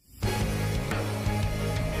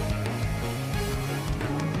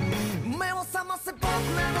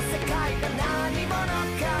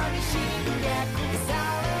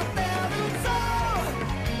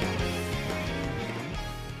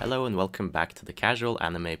Hello and welcome back to the Casual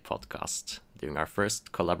Anime Podcast, doing our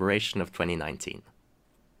first collaboration of 2019.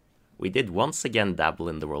 We did once again dabble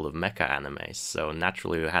in the world of mecha anime, so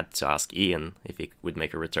naturally we had to ask Ian if he would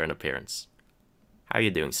make a return appearance. How are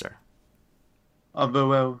you doing, sir? I'm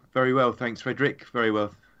very well, thanks, Frederick. Very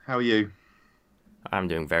well. How are you? I'm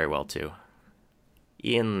doing very well too.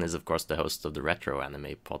 Ian is of course the host of the Retro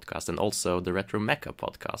Anime Podcast and also the Retro Mecha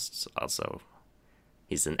Podcast. Also,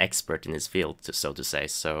 he's an expert in his field, so to say,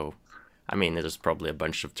 so I mean there's probably a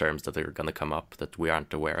bunch of terms that are gonna come up that we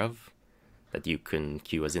aren't aware of, that you can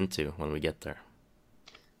cue us into when we get there.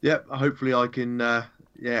 Yep, hopefully I can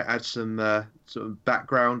add some sort of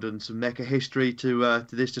background and some mecha history to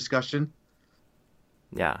this discussion.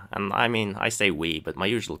 Yeah, and I mean, I say we, but my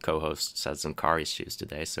usual co-host had some car issues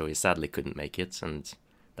today, so he sadly couldn't make it, and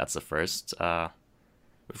that's the first.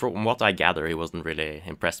 From what I gather, he wasn't really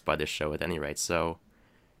impressed by this show at any rate, so,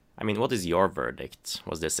 I mean, what is your verdict?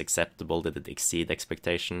 Was this acceptable? Did it exceed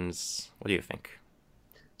expectations? What do you think?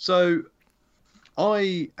 So,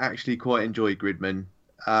 I actually quite enjoyed Gridman.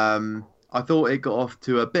 I thought it got off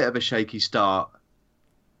to a bit of a shaky start.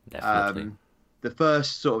 Definitely. The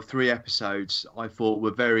first sort of 3 episodes I thought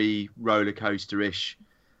were very roller coaster-ish.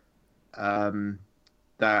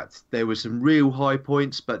 That there were some real high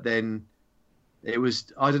points, but then it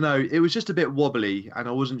was, I don't know, it was just a bit wobbly, and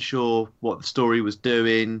I wasn't sure what the story was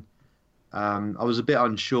doing. I was a bit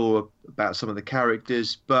unsure about some of the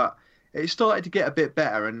characters, but it started to get a bit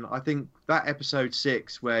better, and I think that episode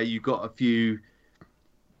 6, where you got a few,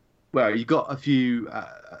 sort of you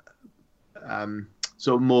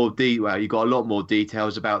got a lot more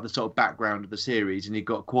details about the sort of background of the series, and you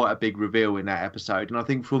got quite a big reveal in that episode. And I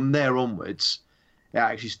think from there onwards, it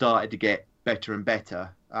actually started to get better and better,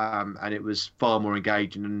 and it was far more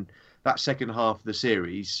engaging. And that second half of the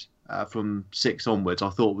series, from 6 onwards, I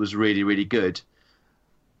thought was really, really good.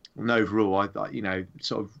 And overall, I thought,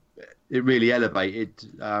 sort of, it really elevated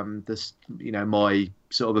my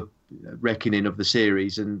sort of reckoning of the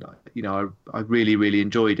series, and I really, really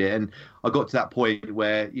enjoyed it. And I got to that point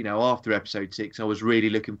where after episode 6 I was really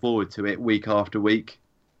looking forward to it week after week.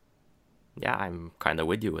 Yeah, I'm kind of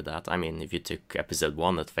with you with that. I mean, if you took episode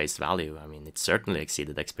 1 at face value, I mean, it certainly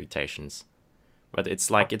exceeded expectations. But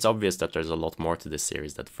it's obvious that there's a lot more to this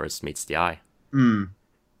series that first meets the eye. And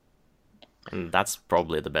that's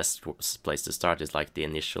probably the best place to start, is like the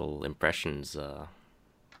initial impressions.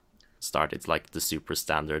 Start. It's like the super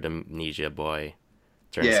standard amnesia boy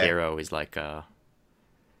turns hero. He's like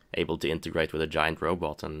able to integrate with a giant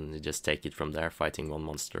robot, and you just take it from there, fighting one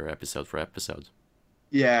monster episode for episode.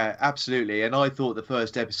 Yeah, absolutely. And I thought the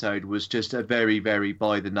first episode was just a very, very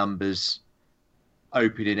by the numbers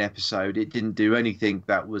opening episode. It didn't do anything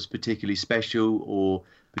that was particularly special or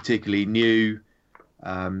particularly new.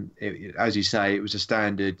 As you say, it was a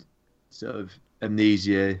standard sort of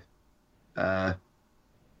amnesia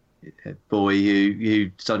boy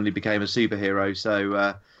who suddenly became a superhero.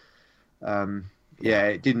 So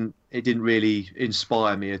it didn't really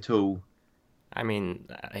inspire me at all. I mean,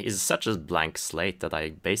 he's such a blank slate that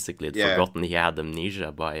I basically had forgotten he had amnesia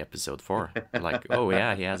by episode 4. Like, oh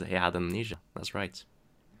yeah, he had amnesia. That's right.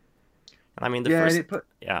 And I mean,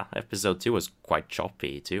 episode 2 was quite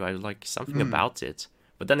choppy too. I was like something about it,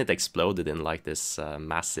 but then it exploded in like this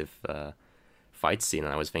massive fight scene,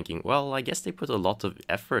 and I was thinking, well, I guess they put a lot of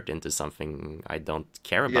effort into something I don't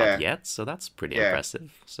care about yet, so that's pretty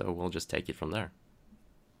impressive. So we'll just take it from there.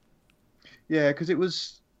 Yeah, because it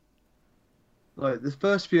was like the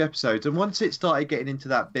first few episodes, and once it started getting into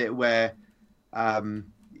that bit where,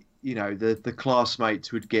 the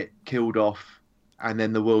classmates would get killed off, and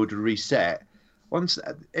then the world would reset. Once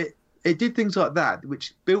it did things like that,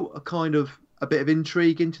 which built a bit of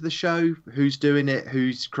intrigue into the show. Who's doing it?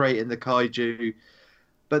 Who's creating the kaiju?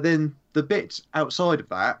 But then the bits outside of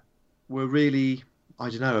that were really, I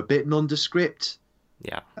don't know, a bit nondescript.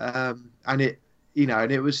 Yeah. And it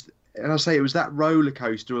was, and I say it was that roller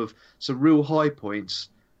coaster of some real high points,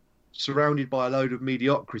 surrounded by a load of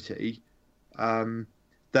mediocrity,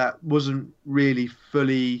 that wasn't really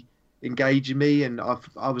fully engaging me. And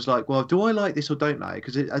I was like, well, do I like this or don't I?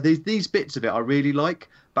 Because these bits of it I really like,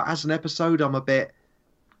 but as an episode, I'm a bit,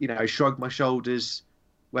 shrug my shoulders.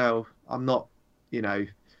 Well, I'm not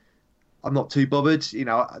too bothered.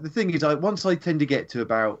 The thing is, once I tend to get to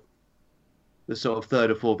about the sort of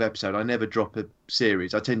 3rd or 4th episode, I never drop a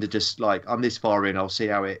series. I tend to just I'm this far in, I'll see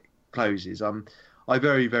how it closes. I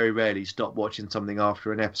very, very rarely stop watching something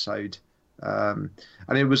after an episode. And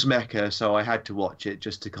it was mecha, so I had to watch it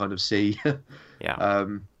just to kind of see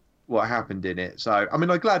what happened in it. So, I mean,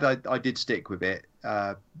 I'm glad I did stick with it.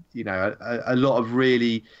 A lot of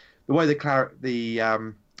really, the way the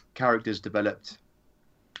characters developed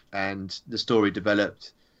and the story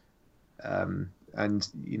developed, and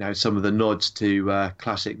some of the nods to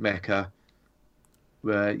classic mecha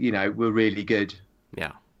were really good.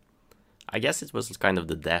 Yeah, I guess it was kind of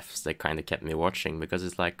the deaths that kind of kept me watching, because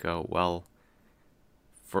it's like, oh well,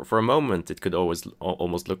 for a moment it could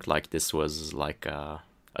almost look like this was like a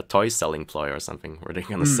toy selling ploy or something, where they're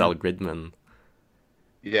gonna sell Gridman.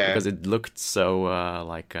 Yeah, because it looked so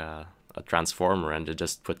like a transformer, and they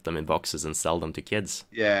just put them in boxes and sell them to kids.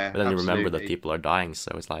 Yeah, but then absolutely. You remember that people are dying,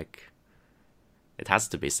 so it's like it has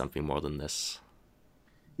to be something more than this.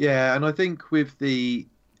 Yeah, and I think with the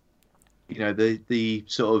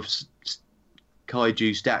sort of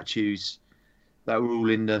kaiju statues that were all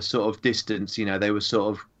in the sort of distance, they were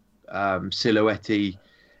sort of silhouette-y,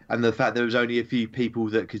 and the fact there was only a few people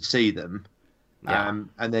that could see them. Yeah.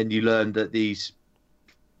 And then you learned that these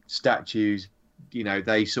statues,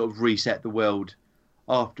 they sort of reset the world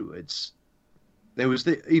afterwards. There was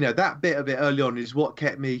that bit of it early on is what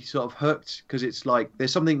kept me sort of hooked, because it's like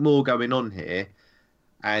there's something more going on here,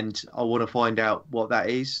 and I want to find out what that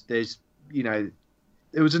is. There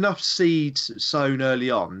was enough seeds sown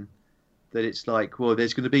early on that it's like, well,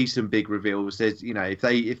 there's going to be some big reveals. There's,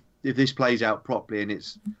 if this plays out properly and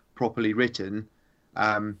it's properly written,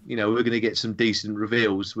 we're going to get some decent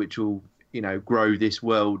reveals, which will, grow this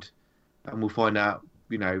world, and we'll find out,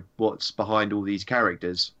 what's behind all these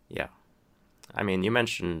characters. Yeah. I mean, you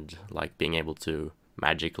mentioned like being able to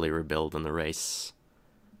magically rebuild and erase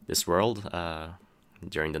this world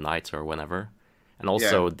during the night or whenever, and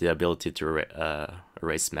also the ability to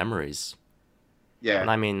erase memories. Yeah. And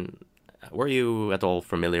I mean, were you at all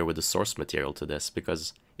familiar with the source material to this?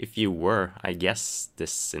 Because if you were, I guess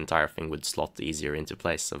this entire thing would slot easier into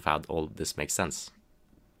place of how all this makes sense.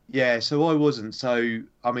 Yeah, so I wasn't. So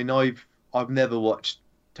I mean, I've never watched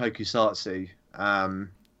tokusatsu.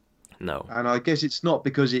 No. And I guess it's not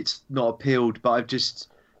because it's not appealed, but I've just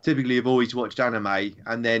typically have always watched anime,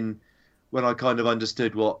 and then when I kind of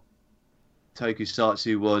understood what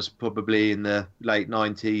tokusatsu was, probably in the late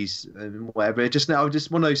 90s and whatever, just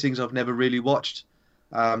one of those things I've never really watched.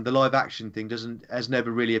 The live action thing has never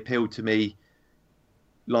really appealed to me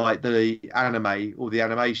like the anime or the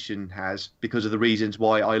animation has, because of the reasons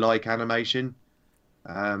why I like animation.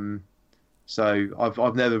 So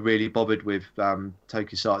I've never really bothered with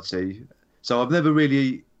tokusatsu. So I've never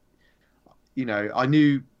really, I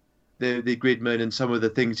knew the Gridman and some of the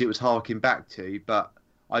things it was harking back to, but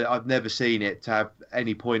I've never seen it to have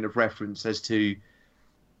any point of reference as to,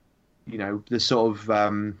 the sort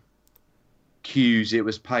of cues it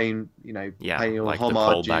was paying, paying all like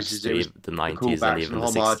homages. The callbacks to the 90s and even the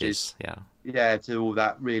 60s. Yeah, to all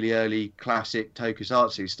that really early classic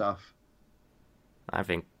tokusatsu stuff. I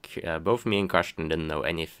think both me and Karsten didn't know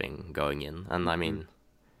anything going in. And I mean,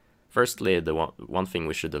 firstly, the one thing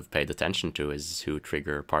we should have paid attention to is who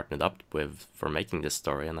Trigger partnered up with for making this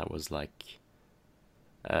story. And that was like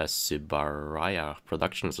Subaraya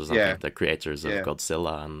Productions or something, the creators of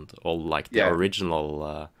Godzilla and all like the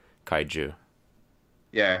original kaiju.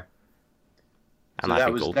 Yeah. And so I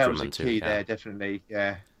think that was a Ultraman key too. there, definitely.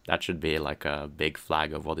 Yeah. That should be like a big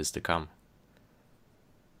flag of what is to come.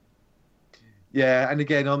 Yeah, and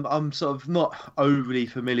again, I'm sort of not overly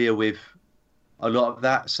familiar with a lot of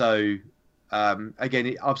that. So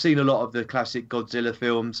again, I've seen a lot of the classic Godzilla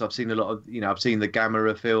films. I've seen a lot of, I've seen the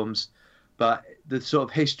Gamera films, but the sort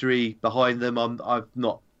of history behind them, I'm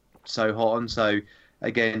not so hot on. So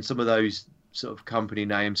again, some of those sort of company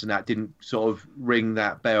names and that didn't sort of ring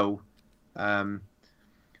that bell.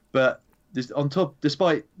 But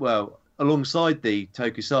alongside the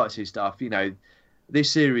tokusatsu stuff, this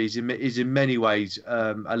series is in many ways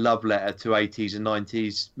a love letter to 80s and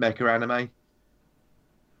 90s mecha anime.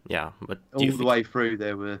 Yeah, but all the way through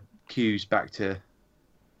there were cues back to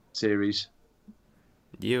series.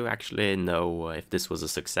 Do you actually know if this was a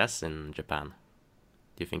success in Japan?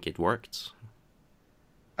 Do you think it worked?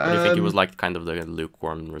 Or do you think it was like kind of the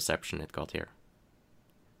lukewarm reception it got here?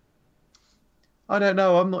 I don't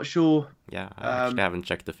know. I'm not sure. Yeah, I actually haven't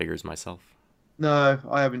checked the figures myself. No,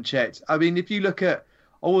 I haven't checked. I mean, if you look at,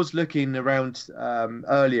 I was looking around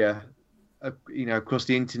earlier, across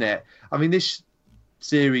the internet. I mean, this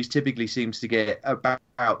series typically seems to get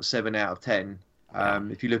about 7 out of 10.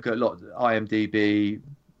 If you look at a lot of IMDb,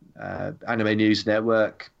 Anime News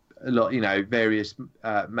Network, a lot, various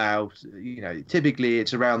mouths, typically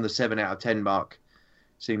it's around the 7 out of 10 mark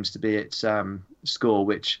seems to be its score,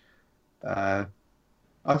 which I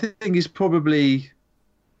think is probably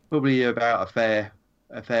about a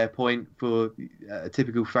fair point for a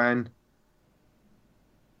typical fan.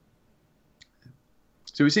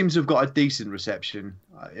 So it seems to have got a decent reception,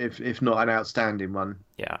 if not an outstanding one.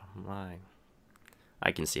 Yeah,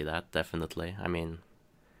 I can see that, definitely. I mean,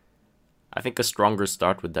 I think a stronger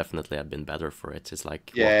start would definitely have been better for it. It's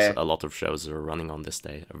like what a lot of shows are running on this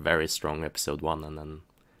day. A very strong episode 1, and then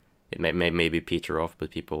it may maybe peter off,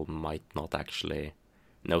 but people might not actually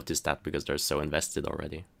notice that because they're so invested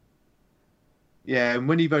already. Yeah, and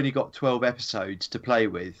when you've only got 12 episodes to play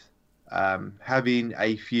with, having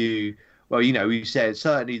a few... Well, you said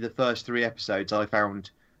certainly the first 3 episodes I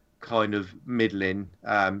found kind of middling.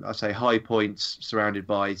 I say high points surrounded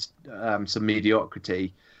by some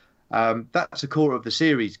mediocrity. That's a core of the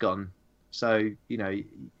series gone. So,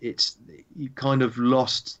 it's you kind of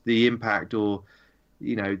lost the impact or,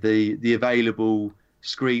 the available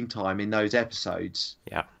screen time in those episodes.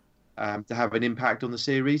 Yeah. To have an impact on the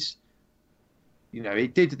series.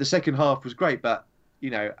 It did. The second half was great, but,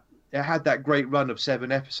 it had that great run of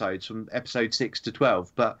 7 episodes from episode 6 to 12,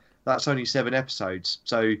 but that's only 7 episodes.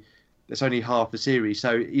 So it's only half the series.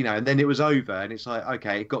 So, and then it was over and it's like,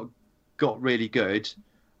 okay, it got really good.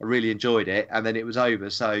 I really enjoyed it. And then it was over.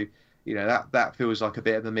 So, that feels like a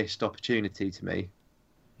bit of a missed opportunity to me.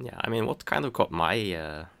 Yeah. I mean, what kind of caught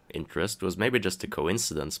my interest was maybe just a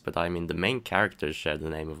coincidence, but I mean, the main characters share the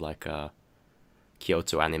name of like a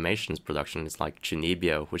Kyoto Animations production. It's like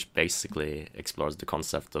Chunibyo, which basically explores the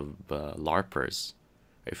concept of LARPers.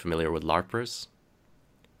 Are you familiar with LARPers?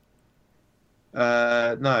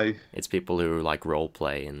 No. It's people who like role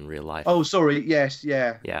play in real life. Oh, sorry. Yes,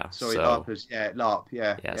 yeah. Yeah. Sorry, LARPers. Yeah, LARP.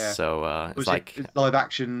 Yeah. Yeah. Yeah. So it's like live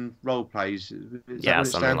action role plays. Yeah,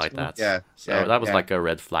 something like that. Yeah. So that was like a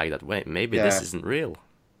red flag that wait, maybe this isn't real.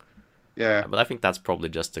 Yeah. But I think that's probably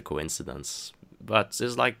just a coincidence. But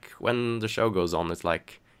it's like when the show goes on, it's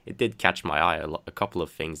like it did catch my eye. A couple of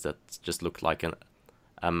things that just looked like an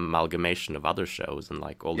amalgamation of other shows, and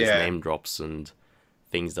like all these name drops and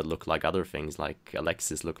things that look like other things. Like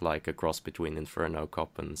Alexis looked like a cross between Inferno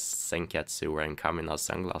Cop and Senketsu wearing Kamina's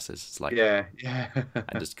sunglasses. It's like yeah.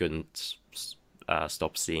 I just couldn't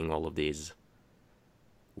stop seeing all of these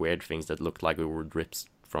weird things that looked like we were ripped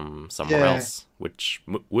from somewhere else, which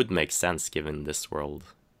would make sense given this world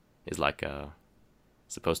is like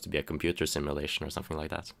supposed to be a computer simulation or something like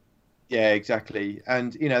that. Yeah, exactly.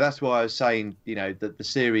 And, that's why I was saying, that the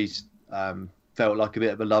series felt like a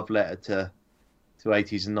bit of a love letter to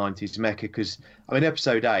 80s and 90s mecha, because, I mean,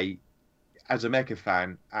 episode 8, as a mecha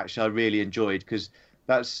fan, actually I really enjoyed, because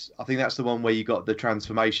I think that's the one where you got the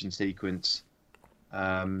transformation sequence,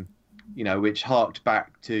 which harked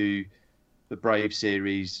back to the Brave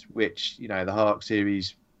series, which, the Hark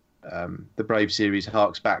series, the Brave series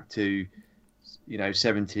harks back to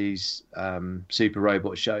 70s super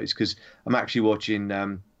robot shows, because I'm actually watching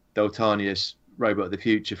Deltanius Robot of the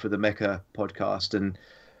Future for the Mecha podcast, and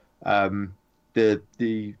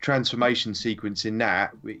the transformation sequence in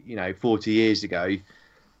that 40 years ago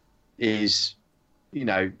is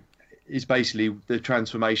basically the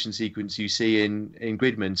transformation sequence you see in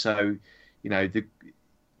Gridman. So the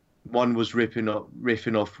one was riffing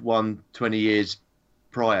off 20 years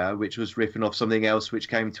prior, which was riffing off something else which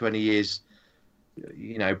came 20 years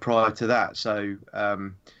prior to that. So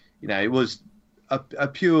it was a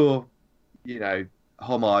pure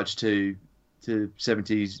homage to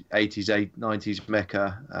 70s, 80s, 90s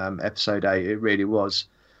mecha. Episode 8, it really was.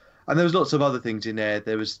 And there was lots of other things in there.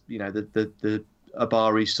 There was the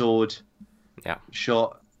Abari sword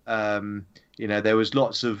shot. There was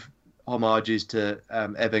lots of homages to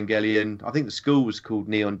Evangelion. I think the school was called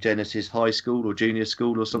Neon Genesis High School or Junior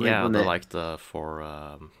School or something. Yeah, they're like the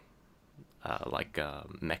four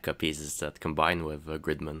mecha pieces that combine with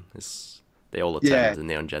Gridman. They all attend the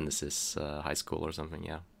Neon Genesis High School or something.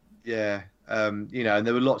 Yeah. Yeah, and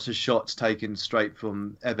there were lots of shots taken straight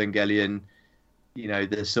from Evangelion.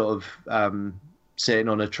 The sort of sitting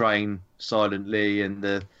on a train silently and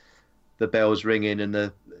the bells ringing and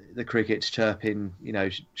the crickets chirping.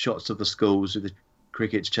 Shots of the schools with the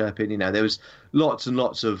crickets chirping. There was lots and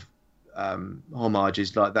lots of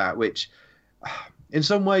homages like that, which in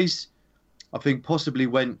some ways I think possibly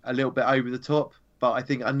went a little bit over the top. But I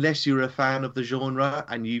think unless you're a fan of the genre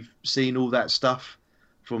and you've seen all that stuff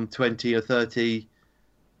from 20 or 30,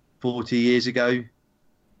 40 years ago,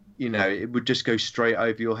 it would just go straight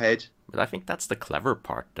over your head. But I think that's the clever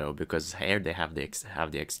part, though, because here they have the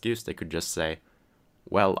excuse. They could just say,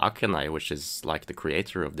 well, Akane, which is like the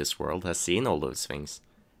creator of this world, has seen all those things.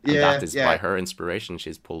 And that is by her inspiration.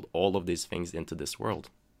 She's pulled all of these things into this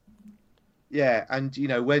world. Yeah, and,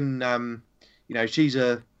 when,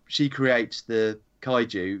 she creates the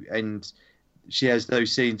kaiju, and she has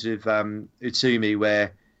those scenes of Utsumi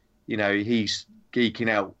where, he's geeking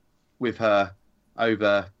out with her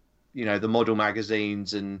over, the model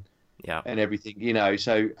magazines and everything,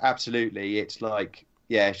 So absolutely, it's like,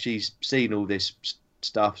 yeah, she's seen all this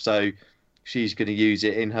stuff, so she's going to use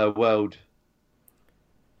it in her world.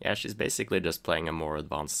 Yeah, she's basically just playing a more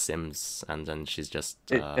advanced Sims, and then she's just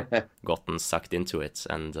gotten sucked into it,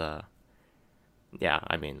 and yeah,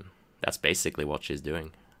 I mean, that's basically what she's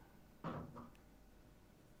doing.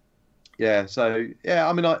 Yeah, so yeah,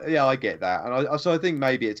 I mean, I get that, and I think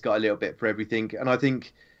maybe it's got a little bit for everything, and I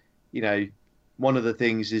think, one of the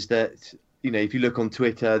things is that, if you look on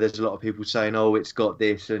Twitter, there's a lot of people saying, oh, it's got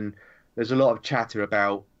this, and there's a lot of chatter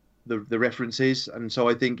about the references, and so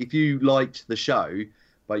I think if you liked the show,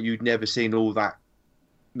 but you'd never seen all that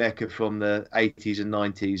mecha from the 80s and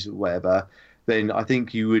 90s or whatever, then I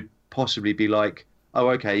think you would possibly be like, oh,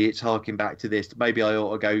 okay, it's harking back to this. Maybe I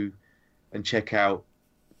ought to go and check out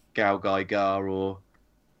Gal Gaigar or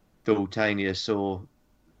Daltanius or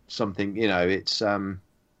something. It's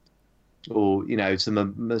or some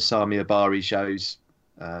Masami Abari shows.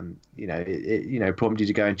 It prompted you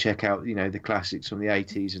to go and check out the classics from the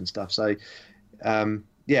 80s and stuff. So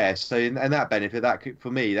yeah, so and that benefit,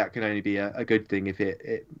 for me, that can only be a good thing if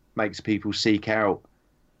it makes people seek out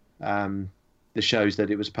the shows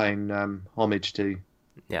that it was paying homage to.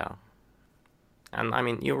 Yeah. And I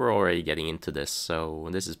mean, you were already getting into this, so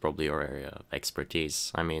this is probably your area of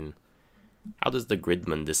expertise. I mean, how does the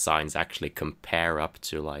Gridman designs actually compare up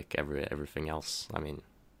to like everything else? I mean,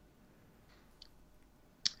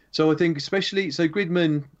 so I think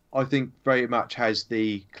Gridman, I think very much has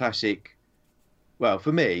the classic. Well,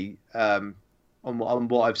 for me, on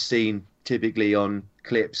what I've seen typically on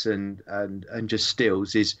clips and just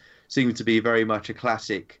stills, seems to be very much a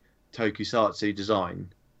classic tokusatsu design.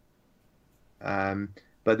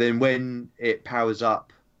 But then when it powers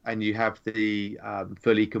up and you have the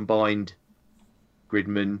fully combined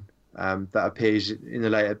Gridman that appears in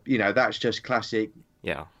the later, that's just classic.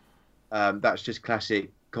 Yeah. That's just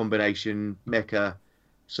classic combination mecha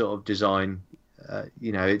sort of design.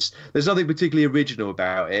 There's nothing particularly original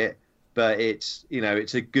about it, but it's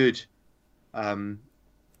a good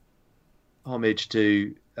homage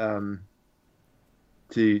to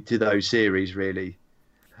those series, really.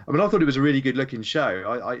 I mean, I thought it was a really good looking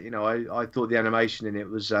show. I thought the animation in it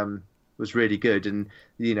was really good, and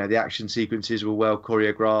the action sequences were well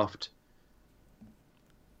choreographed.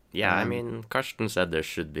 Yeah, I mean, Karsten said there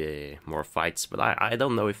should be more fights, but I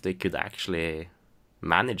don't know if they could actually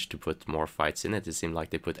manage to put more fights in it. It seemed like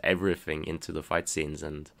they put everything into the fight scenes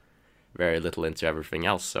and very little into everything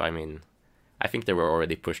else. So, I mean, I think they were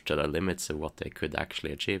already pushed to the limits of what they could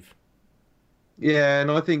actually achieve. Yeah, and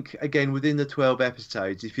I think, again, within the 12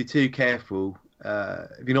 episodes, if you're too careful,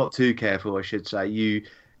 if you're not too careful, I should say, you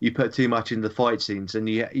put too much in the fight scenes and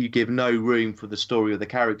you give no room for the story or the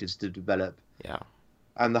characters to develop. Yeah.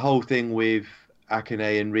 And the whole thing with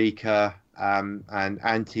Akane and Rika and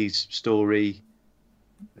Auntie's story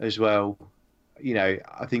as well,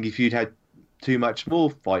 I think if you'd had too much more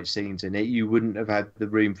fight scenes in it, you wouldn't have had the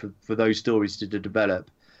room for those stories to develop.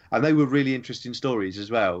 And they were really interesting stories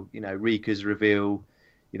as well. Rika's reveal,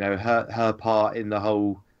 her part in the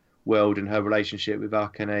whole world and her relationship with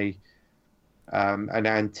Akane, and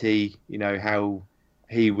Auntie, how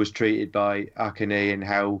he was treated by Akane and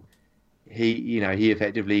how he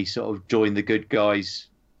effectively sort of joined the good guys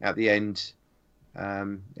at the end,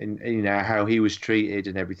 and how he was treated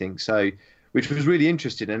and everything. So, which was really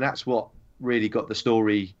interesting, and that's what really got the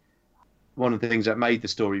story. One of the things that made the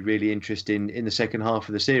story really interesting in the second half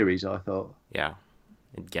of the series, I thought. Yeah,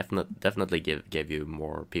 it definitely gave you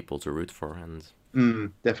more people to root for, and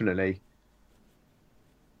definitely.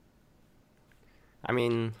 I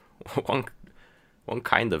mean, one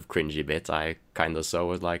kind of cringy bit I kind of saw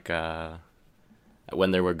was like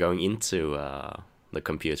when they were going into the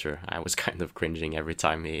computer. I was kind of cringing every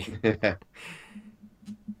time he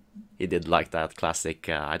he did like that classic.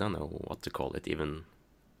 I don't know what to call it even.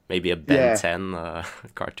 Maybe a Ben 10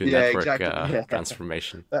 Cartoon Network exactly.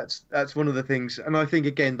 Transformation. That's one of the things, and I think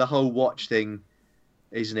again the whole watch thing,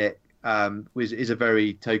 isn't it? Is a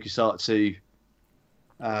very tokusatsu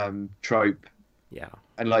trope. Yeah.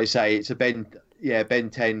 And like I say, it's a Ben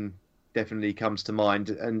 10 definitely comes to mind,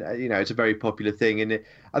 and it's a very popular thing, and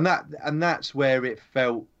that's where it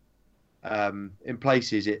felt in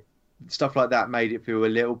places stuff like that made it feel a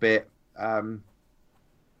little bit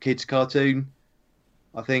kids cartoon.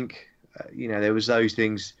 I think, there was those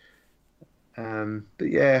things. But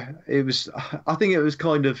yeah, I think it was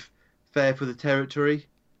kind of fair for the territory.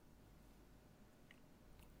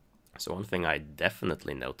 So one thing I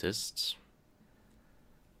definitely noticed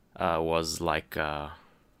was like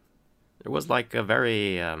It was like a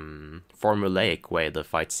very formulaic way the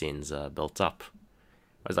fight scenes built up.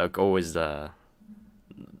 It was like always the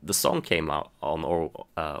song came out on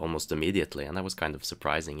almost immediately, and that was kind of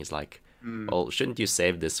surprising. It's like, well, shouldn't you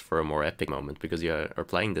save this for a more epic moment, because you are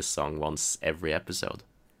playing this song once every episode?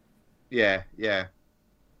 Yeah, yeah.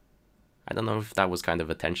 I don't know if that was kind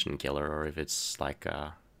of a tension killer, or if it's like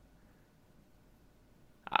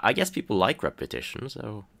I guess people like repetition,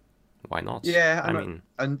 so why not? Yeah, I mean,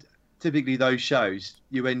 and typically those shows,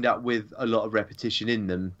 you end up with a lot of repetition in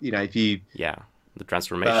them. You know, if you... yeah, the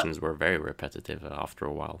transformations were very repetitive after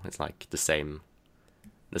a while. It's like the same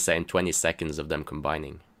 20 seconds of them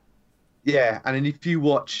combining. Yeah, and then if you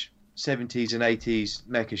watch 70s and 80s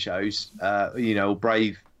mecha shows, you know,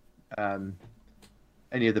 Brave,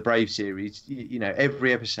 any of the Brave series, you know,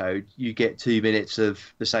 every episode you get 2 minutes of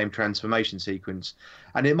the same transformation sequence.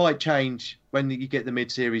 And it might change when you get the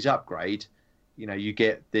mid-series upgrade. You know, you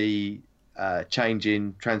get the change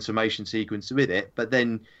in transformation sequence with it, but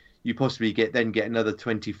then you possibly get another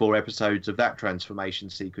 24 episodes of that transformation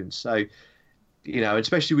sequence. So, you know,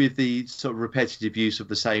 especially with the sort of repetitive use of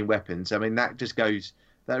the same weapons, I mean, that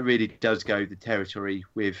really does go the territory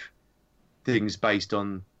with things based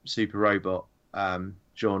on Super Robot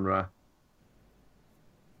genre.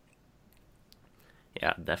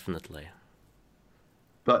 Yeah, definitely.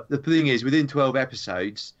 But the thing is, within 12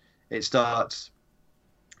 episodes, it starts.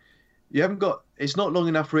 It's not long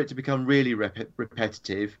enough for it to become really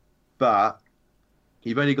repetitive, but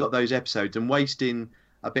you've only got those episodes, and wasting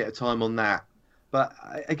a bit of time on that. But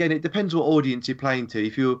again, it depends what audience you're playing to.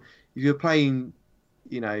 If you're playing,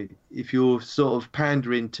 you know, if you're sort of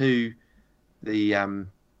pandering to the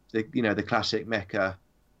classic mecha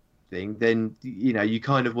thing, then you know you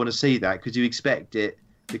kind of want to see that because you expect it,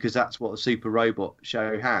 because that's what a Super Robot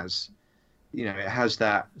show has. You know, it has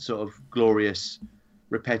that sort of glorious,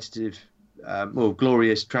 repetitive,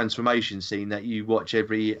 glorious transformation scene that you watch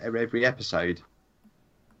every episode.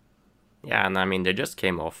 Yeah, and I mean, they just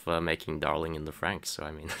came off making Darling in the Franxx, so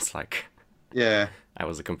I mean, it's like, yeah, that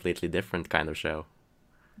was a completely different kind of show.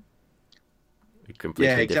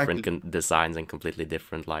 Completely different designs and completely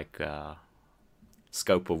different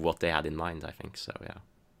scope of what they had in mind, I think. So yeah.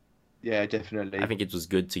 Yeah, definitely. I think it was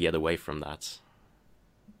good to get away from that.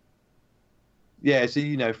 Yeah, so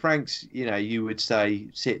you know, Franxx, you know, you would say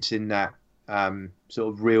sits in that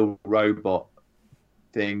sort of real robot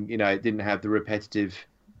thing. You know, it didn't have the repetitive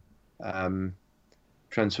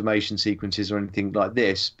transformation sequences or anything like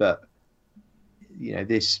this, but you know,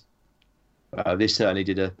 this certainly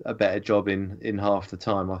did a better job in half the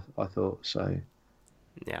time, I thought. So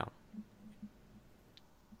yeah.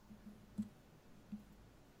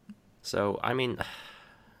 So I mean,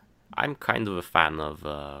 I'm kind of a fan of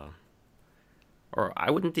or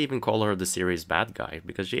I wouldn't even call her the series bad guy,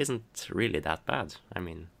 because she isn't really that bad. I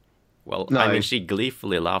mean, well, no. I mean, she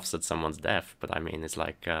gleefully laughs at someone's death, but I mean, it's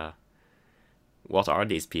like, what are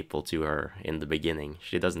these people to her in the beginning?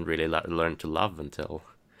 She doesn't really learn to love until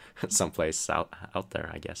someplace out there,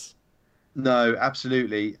 I guess. No,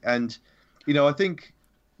 absolutely. And, you know, I think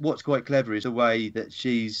what's quite clever is the way that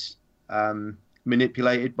she's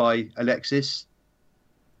manipulated by Alexis.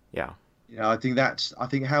 Yeah. You know, I think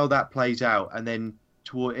how that plays out, and then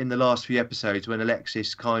in the last few episodes when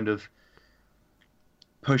Alexis kind of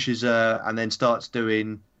pushes her and then starts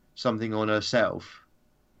doing something on herself,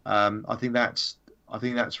 I think that's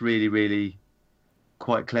really, really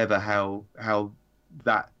quite clever how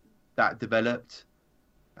that developed.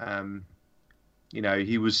 You know,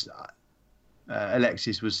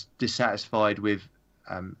 Alexis was dissatisfied with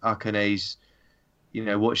Akane's, you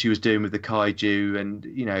know, what she was doing with the kaiju, and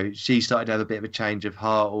you know, she started to have a bit of a change of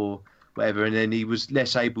heart or whatever, and then he was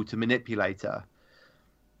less able to manipulate her.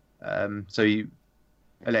 So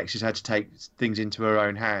Alexis had to take things into her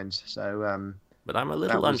own hands. So, but I'm a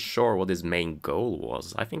little unsure what his main goal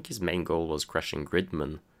was. I think his main goal was crushing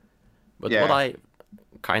Gridman. But what I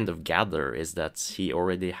kind of gather is that he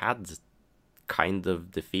already had kind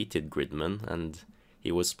of defeated Gridman, and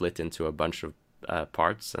he was split into a bunch of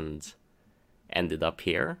parts and ended up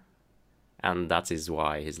here. And that is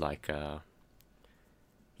why he's like,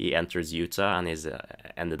 he enters Utah and is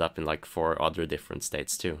ended up in like 4 other different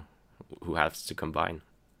states too, who has to combine.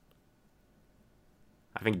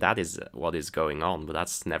 I think that is what is going on, but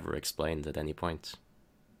that's never explained at any point.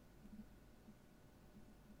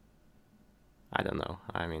 I don't know.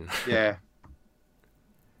 I mean... Yeah.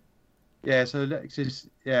 Yeah, so Alexis...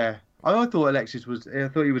 Yeah. I thought Alexis was... I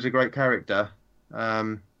thought he was a great character.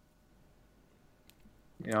 You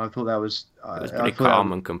know, I thought that was... It was pretty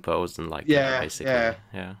calm and composed and like... Yeah, basically.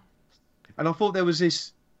 Yeah. And I thought there was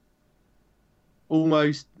this...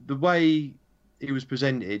 almost the way he was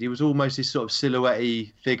presented, he was almost this sort of silhouette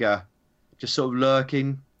figure, just sort of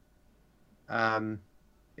lurking,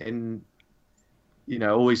 in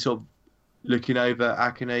always sort of looking over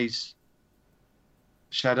Akane's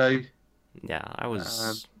shadow. Yeah, I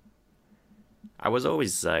was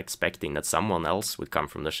always expecting that someone else would come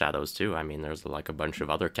from the shadows too. I mean, there's like a bunch of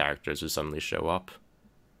other characters who suddenly show up.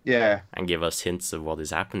 Yeah. And give us hints of what is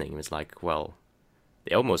happening. It's like, well,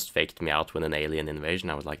 they almost faked me out with an alien invasion.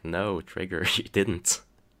 I was like, no, Trigger, you didn't.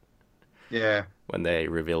 Yeah. When they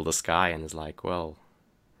reveal the sky, and it's like, well,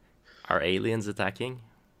 are aliens attacking?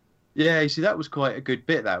 Yeah, you see, that was quite a good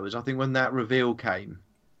bit. That was, I think, when that reveal came,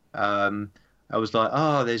 I was like,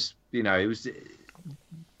 there's, it was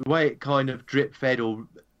the way it kind of drip fed or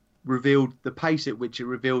revealed, the pace at which it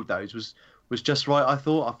revealed those was just right. I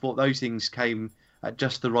thought those things came at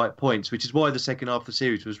just the right points, which is why the second half of the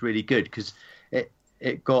series was really good, because it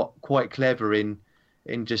got quite clever in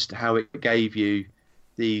just how it gave you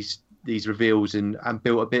these reveals and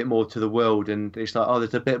built a bit more to the world. And it's like,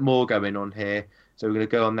 there's a bit more going on here, so we're going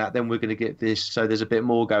to go on that, then we're going to get this, so there's a bit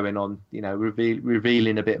more going on,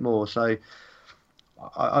 revealing a bit more. So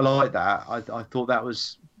I like that. I thought that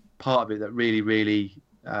was part of it that really, really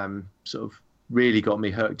sort of really got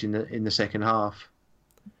me hooked in the second half.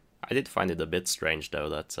 I did find it a bit strange though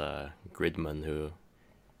that Gridman, who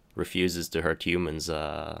refuses to hurt humans,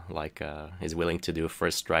 is willing to do a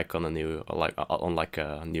first strike on a new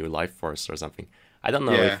new life force or something. I don't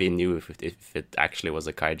know if he knew if it actually was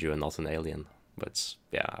a kaiju and not an alien, but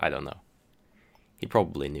yeah, I don't know. He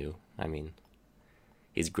probably knew. I mean,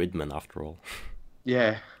 he's Gridman after all.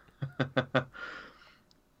 Yeah.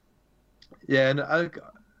 Yeah, and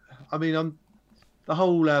I mean, the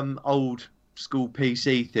whole old school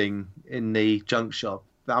PC thing in the junk shop.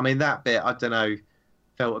 I mean, that bit, I don't know,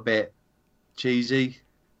 felt a bit cheesy.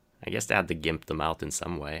 I guess they had to gimp them out in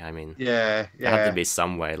some way. I mean, there had to be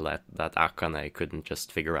some way that Akane couldn't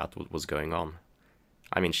just figure out what was going on.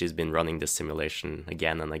 I mean, she's been running this simulation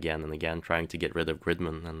again and again and again, trying to get rid of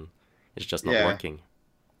Gridman, and it's just not working.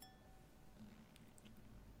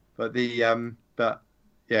 But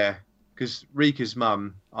because Rika's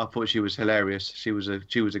mum, I thought she was hilarious. She was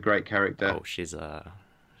a great character. Oh, she's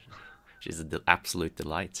absolute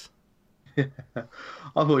delight. I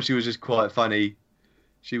thought she was just quite funny.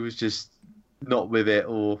 She was just not with it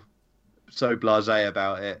or so blasé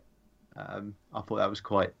about it. I thought that was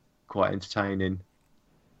quite entertaining.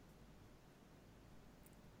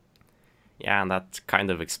 Yeah, and that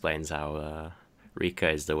kind of explains how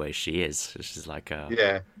Rika is the way she is. She's like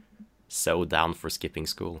so down for skipping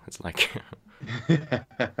school. It's like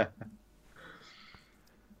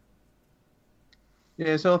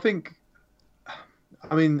yeah. So I think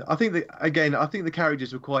the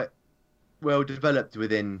characters were quite well developed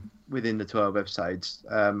within the 12 episodes.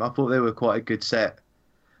 I thought they were quite a good set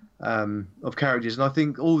of characters, and I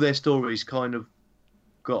think all their stories kind of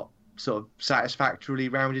got sort of satisfactorily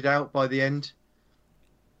rounded out by the end.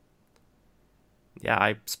 Yeah,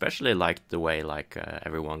 I especially liked the way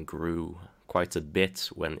everyone grew quite a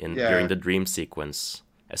bit during the dream sequence.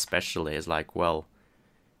 Especially, is like, well,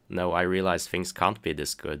 no, I realize things can't be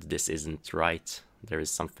this good. This isn't right. There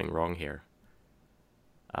is something wrong here.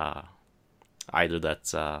 Either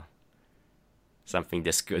that something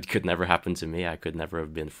this good could never happen to me. I could never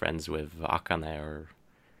have been friends with Akane, or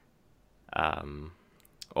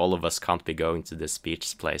all of us can't be going to this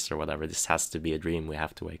beach place or whatever. This has to be a dream. We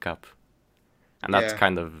have to wake up. And that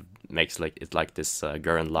kind of makes it's like this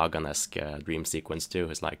Gurren Lagann-esque dream sequence too.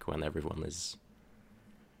 It's like when everyone is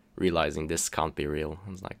realizing this can't be real.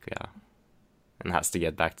 It's like, and has to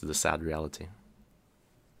get back to the sad reality.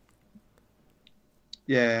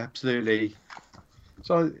 Yeah, absolutely.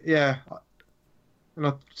 So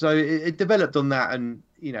so it developed on that, and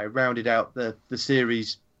rounded out the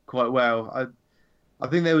series quite well. I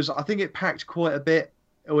think it packed quite a bit,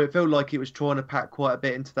 or it felt like it was trying to pack quite a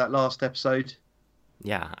bit into that last episode.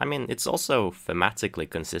 Yeah, I mean, it's also thematically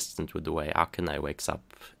consistent with the way Akane wakes up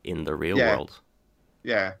in the real world.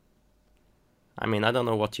 Yeah. I mean, I don't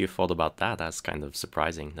know what you thought about that. That's kind of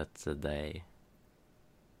surprising that they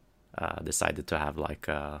decided to have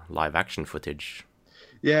live action footage.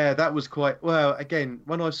 Yeah, that was quite... Well, again,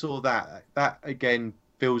 when I saw that again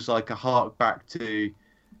feels like a hark back to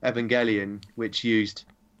Evangelion, which used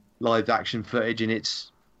live action footage in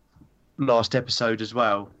its last episode as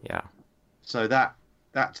well. Yeah. So that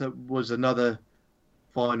was another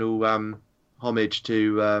final homage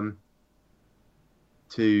to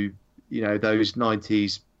those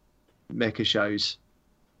 90s mecha shows.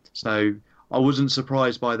 So I wasn't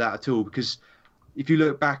surprised by that at all, because if you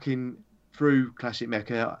look back through classic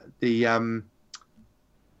mecha, the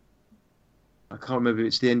I can't remember if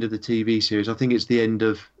it's the end of the TV series. I think it's the end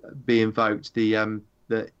of Be Invoked. The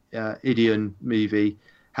Idion movie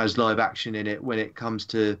has live action in it when it comes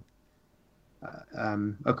to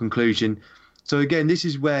a conclusion. So again, this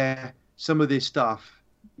is where some of this stuff,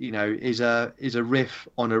 is a riff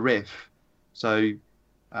on a riff. So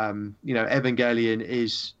Evangelion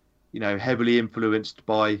is heavily influenced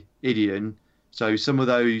by Idion. So some of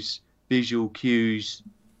those visual cues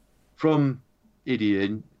from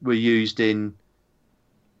Idion were used in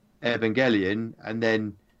Evangelion, and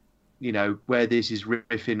then where this is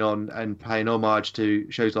riffing on and paying homage to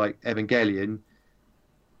shows like Evangelion,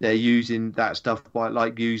 they're using that stuff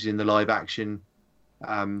by using the live action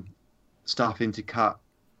stuff intercut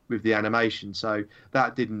with the animation. So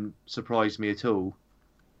that didn't surprise me at all.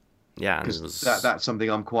 Yeah, because that's something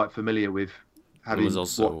I'm quite familiar with. Having it was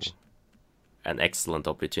also watched. An excellent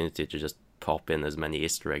opportunity to just pop in as many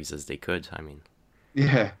Easter eggs as they could. I mean,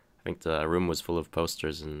 yeah, I think the room was full of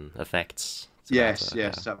posters and effects. Yes,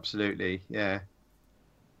 absolutely, yeah.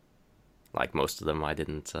 Like most of them I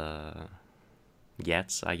didn't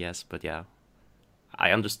get, I guess, but yeah,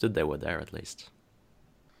 I understood they were there at least.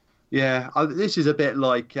 Yeah, this is a bit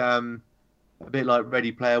like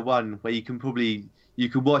Ready Player One, where you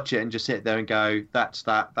could watch it and just sit there and go, that's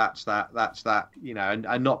that,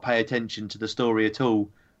 and not pay attention to the story at all.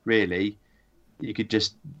 Really, you could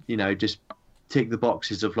just tick the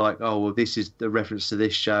boxes of like, oh well, this is the reference to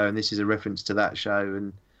this show and this is a reference to that show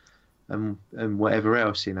and whatever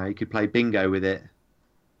else. You could play bingo with it.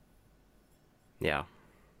 Yeah.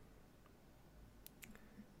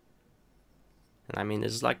 And I mean,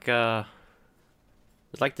 it's like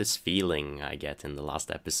this feeling I get in the last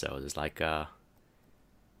episode. It's like that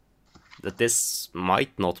this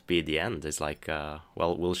might not be the end. It's like,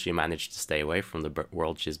 well, will she manage to stay away from the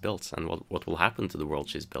world she's built, and what will happen to the world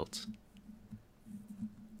she's built?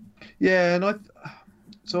 Yeah, and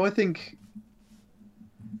I think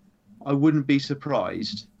I wouldn't be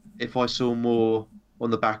surprised if I saw more on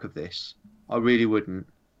the back of this. I really wouldn't.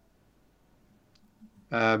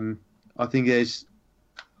 I think there's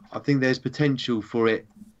potential for it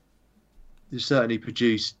to certainly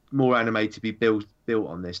produce more anime to be built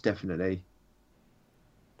on this, definitely.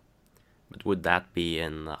 But would that be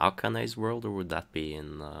in Akane's world, or would that be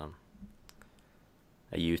in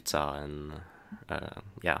Utah and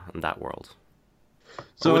in that world?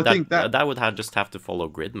 So I think that would just have to follow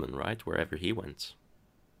Gridman, right, wherever he went.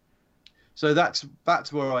 So that's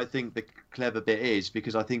where I think the clever bit is,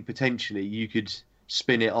 because I think potentially you could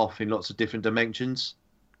spin it off in lots of different dimensions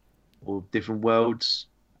or different worlds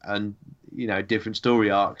and different story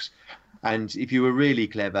arcs. And if you were really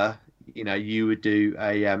clever, you would do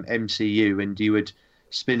a MCU and you would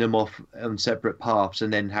spin them off on separate paths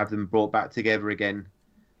and then have them brought back together again.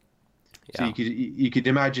 Yeah. So you could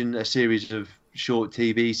imagine a series of short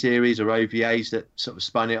TV series or OVAs that sort of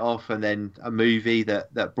spun it off, and then a movie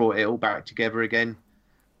that brought it all back together again.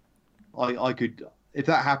 I could, if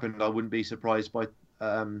that happened, I wouldn't be surprised by it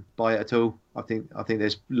at all. I think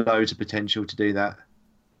there's loads of potential to do that.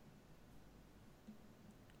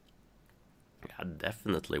 I'd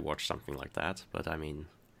definitely watch something like that, but I mean,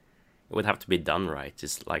 it would have to be done right.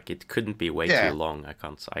 It's like, it couldn't be way too long. I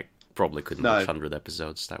probably couldn't watch 100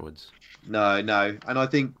 episodes. That would... No. And I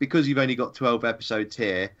think because you've only got 12 episodes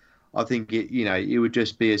here, I think it would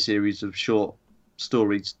just be a series of short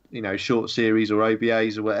stories, short series or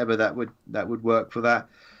OVAs or whatever that would work for that.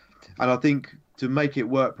 And I think to make it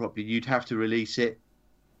work properly, you'd have to release it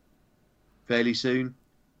fairly soon.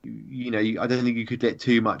 I don't think you could let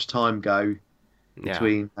too much time go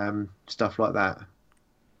between stuff like that.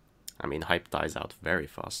 I mean, hype dies out very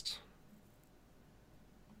fast.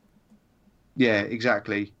 Yeah,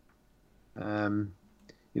 exactly. I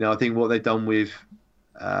think what they've done with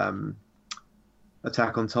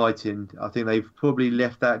Attack on Titan, I think they've probably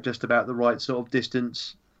left that just about the right sort of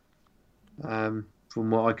distance, from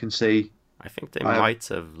what I can see. I think they might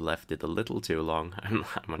have left it a little too long. I'm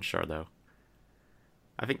unsure, though.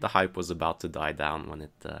 I think the hype was about to die down when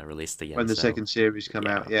it released again. When the second series came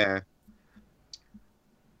out, yeah.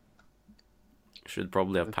 Should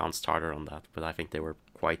probably have pounced harder on that, but I think they were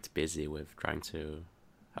quite busy with trying to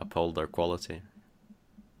uphold their quality,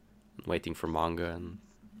 waiting for manga and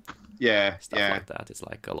stuff like that. It's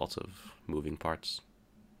like a lot of moving parts.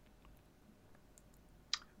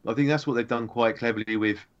 I think that's what they've done quite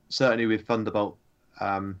cleverly certainly with Thunderbolt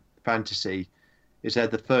Fantasy. Is they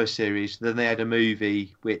had the first series, then they had a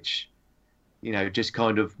movie which, just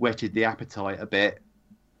kind of whetted the appetite a bit,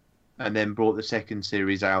 and then brought the second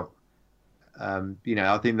series out. I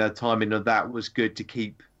think the timing of that was good to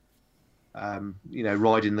keep,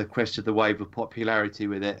 riding the crest of the wave of popularity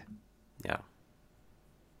with it. Yeah.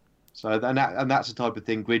 So that's the type of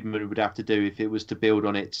thing Gridman would have to do if it was to build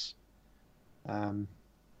on its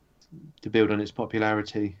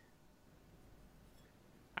popularity.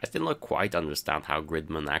 I still don't quite understand how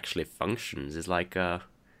Gridman actually functions. It's like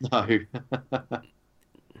No.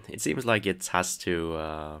 It seems like it has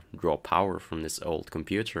to draw power from this old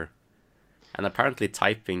computer, and apparently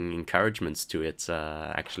typing encouragements to it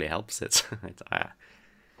actually helps it.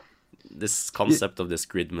 This concept of this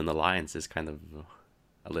Gridman alliance is kind of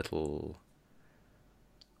a little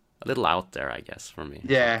out there, I guess, for me.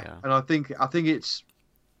 Yeah, like, and I think it's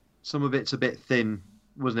some of it's a bit thin,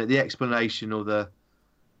 wasn't it? The explanation or the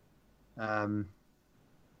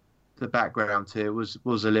background to it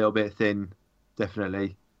was a little bit thin,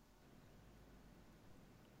 definitely.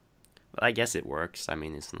 But I guess it works. I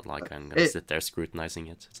mean, it's not like I'm gonna sit there scrutinizing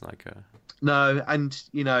it. It's like no, and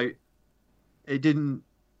it didn't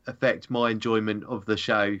affect my enjoyment of the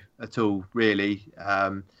show at all, really.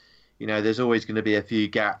 There's always going to be a few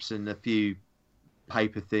gaps and a few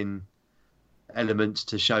paper thin elements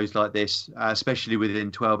to shows like this, especially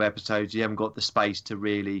within 12 episodes. You haven't got the space to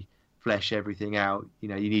really flesh everything out. You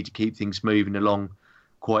need to keep things moving along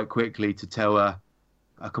quite quickly to tell a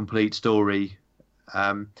complete story.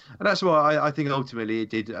 And that's why I think ultimately it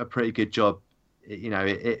did a pretty good job.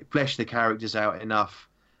 It fleshed the characters out enough.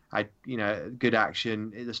 Had good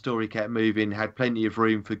action. The story kept moving. Had plenty of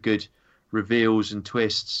room for good reveals and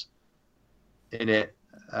twists in it.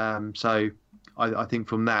 So I think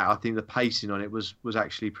from that, I think the pacing on it was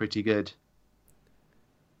actually pretty good.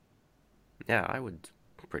 Yeah, I would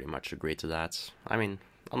pretty much agree to that. I mean,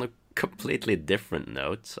 on a completely different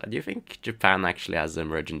note, do you think Japan actually has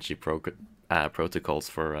emergency protocols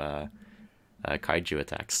for kaiju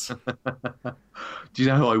attacks? Do you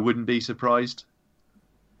know, I wouldn't be surprised.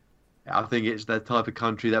 I think it's the type of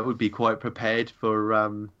country that would be quite prepared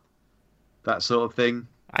for that sort of thing.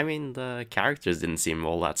 I mean, the characters didn't seem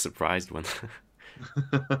all that surprised when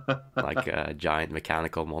like giant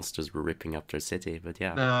mechanical monsters were ripping up their city, but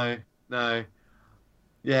yeah. No.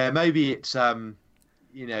 Yeah, maybe it's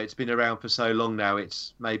it's been around for so long now,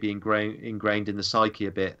 it's maybe ingrained in the psyche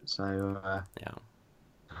a bit. So yeah,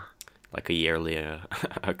 like a yearly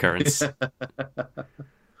occurrence.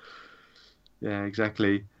 Yeah,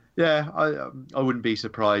 exactly. Yeah, I wouldn't be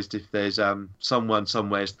surprised if there's someone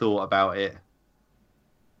somewhere's thought about it.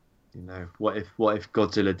 What if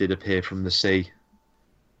Godzilla did appear from the sea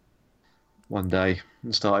one day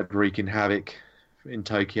and started wreaking havoc in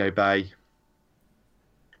Tokyo Bay?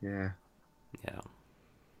 Yeah. Yeah.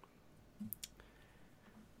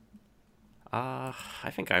 I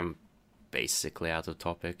think I'm basically out of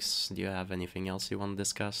topics. Do you have anything else you want to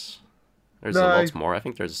discuss? There's a lot more. I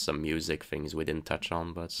think there's some music things we didn't touch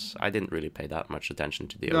on, but I didn't really pay that much attention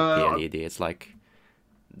to the OP and ED. It's like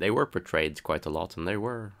they were portrayed quite a lot, and they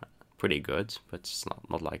were pretty good, but it's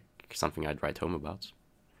not like something I'd write home about.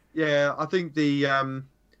 Yeah, I think the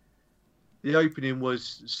opening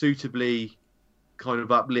was suitably kind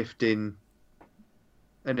of uplifting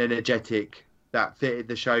and energetic. That fitted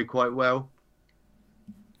the show quite well,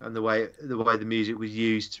 and the way the music was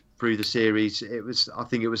used through the series, I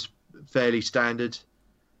think it was fairly standard.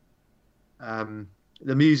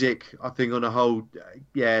 The music, I think on a whole,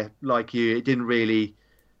 yeah, like you, it didn't really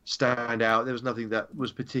stand out. There was nothing that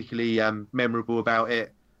was particularly memorable about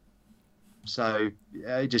it. So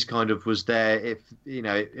it just kind of was there. If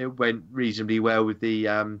it went reasonably well with the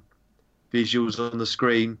visuals on the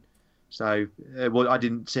screen. So I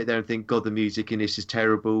didn't sit there and think, God, the music in this is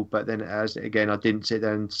terrible. But then, I didn't sit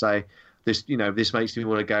there and say, this makes me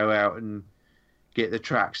want to go out and get the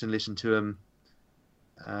tracks and listen to them.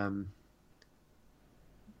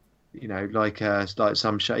 Like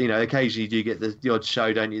some show. Occasionally you do get the odd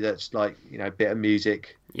show, don't you? That's like a bit of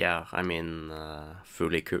music. Yeah, I mean,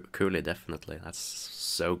 Fooly Cooley, definitely. That's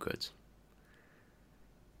so good.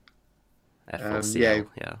 FLCL,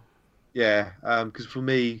 yeah. Because for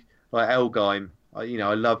me, like Elgime, I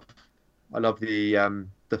love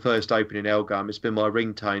the first opening Elgime. It's been my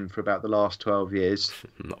ringtone for about the last 12 years.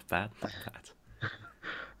 Not bad.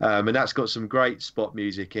 And that's got some great spot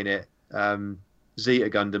music in it. Zeta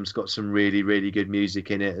Gundam's got some really, really good music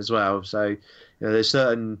in it as well. So, there's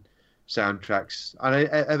certain soundtracks. And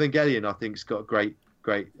Evangelion, I think, has got great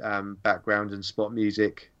background and spot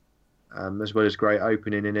music, as well as great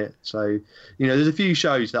opening in it. So, there's a few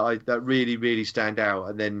shows that really, really stand out.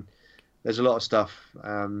 And then there's a lot of stuff.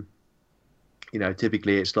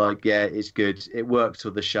 Typically it's like, yeah, it's good. It works for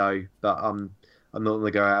the show, but I'm not going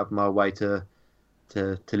to go out of my way to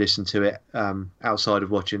listen to it outside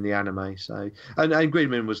of watching the anime. So and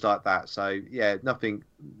Gridman was like that. So yeah, nothing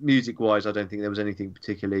music wise. I don't think there was anything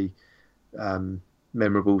particularly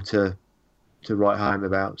memorable to write home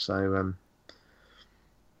about. So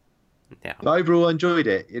yeah. But overall, I enjoyed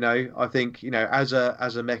it. I think as a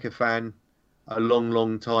mecha fan, a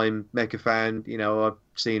long time mecha fan. I've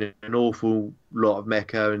seen an awful lot of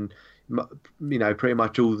mecha, and pretty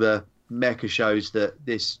much all the mecha shows that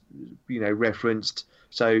this referenced.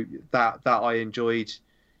 So that I enjoyed.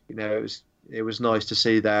 It was nice to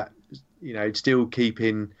see that still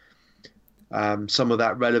keeping some of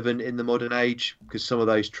that relevant in the modern age, because some of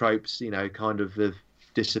those tropes kind of have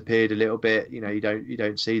disappeared a little bit. You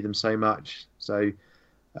don't see them so much. So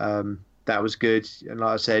that was good. And like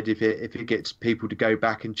I said, if it gets people to go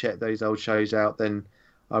back and check those old shows out, then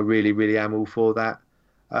I really am all for that.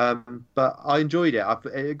 But I enjoyed it.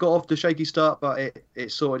 It got off the shaky start, but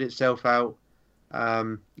it sorted itself out.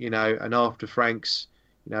 And after Frank's,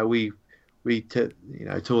 we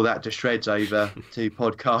tore that to shreds over 2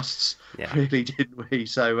 podcasts, yeah. really, didn't we?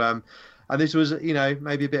 So, and this was,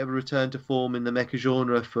 maybe a bit of a return to form in the mecha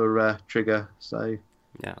genre for Trigger. So,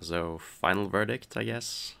 yeah. So, final verdict, I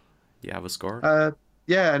guess. Do you have a score?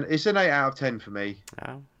 Yeah, and it's an 8 out of 10 for me.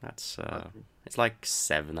 Oh, that's it's like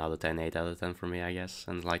 7 out of 10, 8 out of 10 for me, I guess.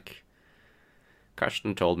 And like,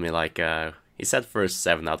 Karsten told me like he said first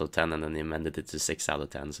 7 out of 10, and then he amended it to 6 out of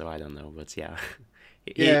 10. So I don't know, but yeah.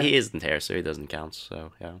 He isn't here, so he doesn't count.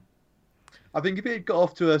 So yeah, I think if it got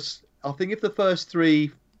off to us, I think if the first 3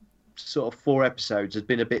 sort of 4 episodes had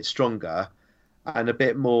been a bit stronger and a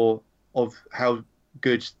bit more of how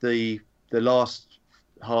good the last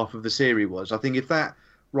half of the series was, I think if that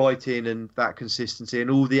writing and that consistency and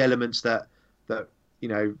all the elements that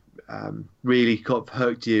really kind of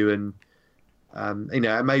hooked you, and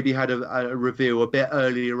maybe had a reveal a bit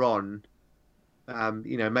earlier on.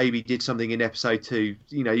 Maybe did something in episode 2.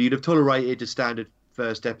 You'd have tolerated a standard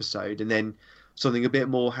first episode, and then something a bit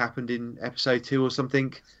more happened in episode 2 or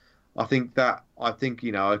something. I think I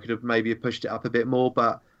could have maybe pushed it up a bit more,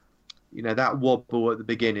 but that wobble at the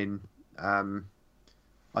beginning,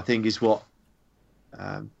 I think is what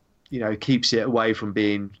keeps it away from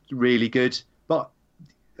being really good. But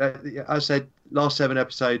as I said, last 7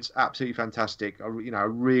 episodes absolutely fantastic. I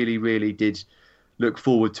really did look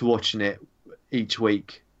forward to watching it each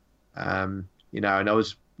week, and I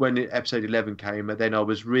was, when episode 11 came, then I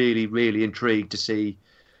was really intrigued to see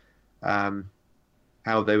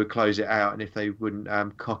how they would close it out, and if they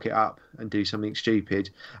wouldn't cock it up and do something stupid.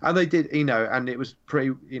 And they did, and it was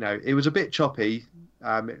pretty, it was a bit choppy.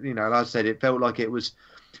 Like I said, it felt like it was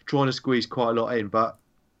trying to squeeze quite a lot in, but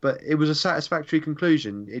it was a satisfactory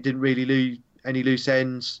conclusion. It didn't really lose any loose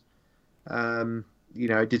ends.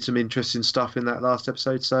 It did some interesting stuff in that last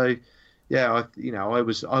episode. So yeah, I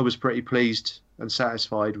was pretty pleased and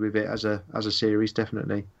satisfied with it as a series,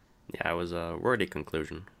 definitely. Yeah, it was a worthy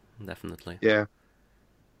conclusion, definitely. Yeah.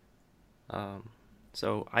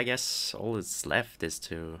 So I guess all that's left is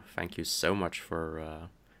to thank you so much for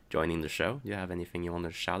joining the show. Do you have anything you want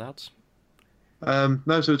to shout out?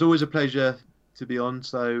 No, so it's always a pleasure to be on.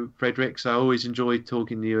 So Frederick, so I always enjoy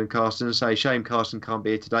talking to you and Carsten. And say, shame Carsten can't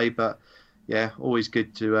be here today, but yeah, always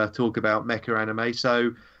good to talk about mecha anime.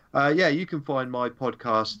 So you can find my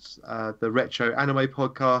podcasts, the Retro Anime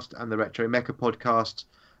Podcast and the Retro Mecha Podcast.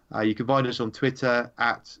 You can find us on Twitter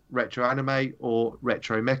at Retro Anime or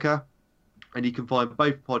Retro Mecha. And you can find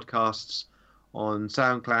both podcasts on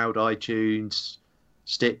SoundCloud, iTunes,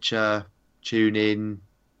 Stitcher, TuneIn,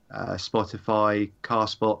 Spotify,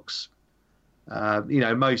 Castbox,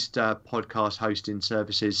 most podcast hosting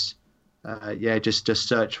services. Just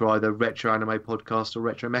search for either Retro Anime Podcast or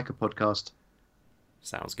Retro Mecha Podcast.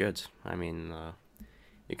 Sounds good. I mean,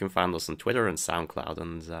 you can find us on Twitter and SoundCloud,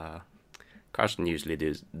 and Carsten usually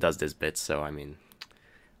does this bit, so I mean,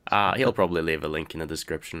 he'll probably leave a link in the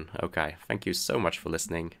description. Okay, thank you so much for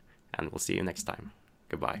listening, and we'll see you next time.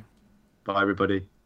 Goodbye. Bye, everybody.